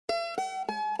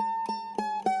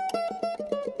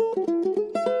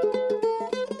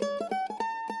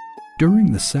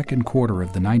During the second quarter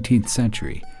of the 19th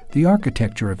century, the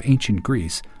architecture of ancient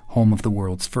Greece, home of the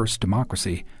world's first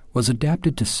democracy, was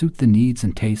adapted to suit the needs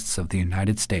and tastes of the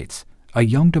United States, a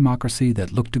young democracy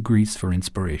that looked to Greece for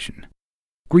inspiration.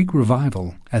 Greek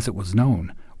Revival, as it was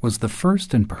known, was the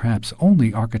first and perhaps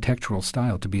only architectural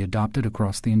style to be adopted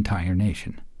across the entire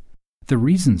nation. The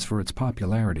reasons for its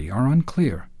popularity are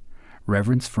unclear.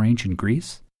 Reverence for ancient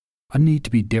Greece? A need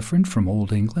to be different from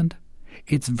Old England?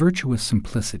 Its virtuous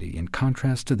simplicity in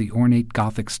contrast to the ornate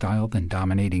Gothic style then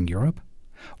dominating Europe?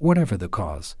 Whatever the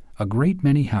cause, a great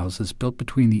many houses built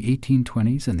between the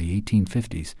 1820s and the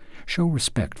 1850s show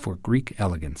respect for Greek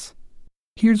elegance.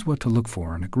 Here's what to look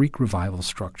for in a Greek Revival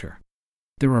structure.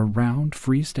 There are round,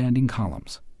 freestanding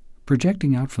columns.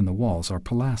 Projecting out from the walls are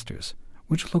pilasters,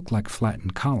 which look like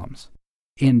flattened columns.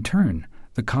 In turn,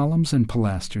 the columns and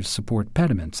pilasters support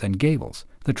pediments and gables,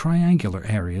 the triangular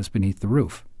areas beneath the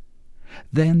roof.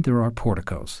 Then there are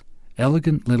porticos,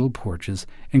 elegant little porches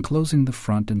enclosing the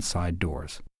front and side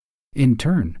doors. In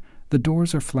turn, the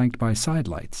doors are flanked by side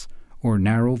lights, or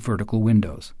narrow vertical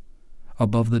windows.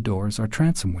 Above the doors are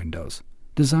transom windows,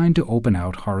 designed to open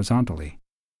out horizontally.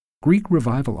 Greek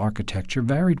Revival architecture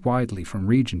varied widely from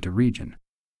region to region.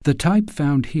 The type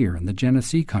found here in the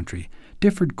Genesee country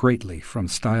differed greatly from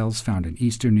styles found in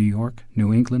eastern New York,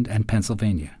 New England, and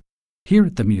Pennsylvania. Here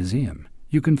at the museum,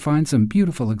 you can find some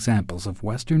beautiful examples of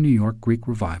Western New York Greek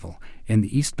Revival in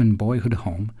the Eastman Boyhood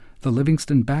home, the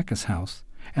Livingston Backus House,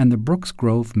 and the Brooks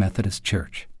Grove Methodist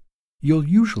Church. You'll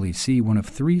usually see one of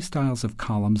three styles of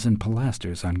columns and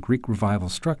pilasters on Greek Revival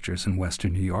structures in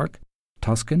Western New York: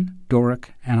 Tuscan,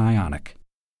 Doric, and Ionic.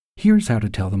 Here's how to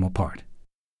tell them apart.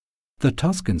 The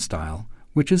Tuscan style,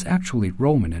 which is actually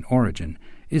Roman in origin,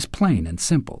 is plain and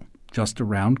simple, just a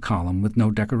round column with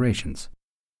no decorations.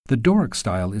 The Doric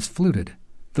style is fluted.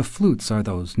 The flutes are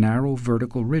those narrow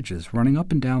vertical ridges running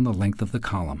up and down the length of the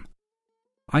column.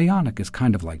 Ionic is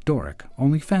kind of like Doric,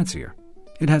 only fancier.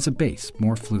 It has a base,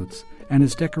 more flutes, and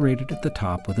is decorated at the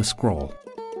top with a scroll.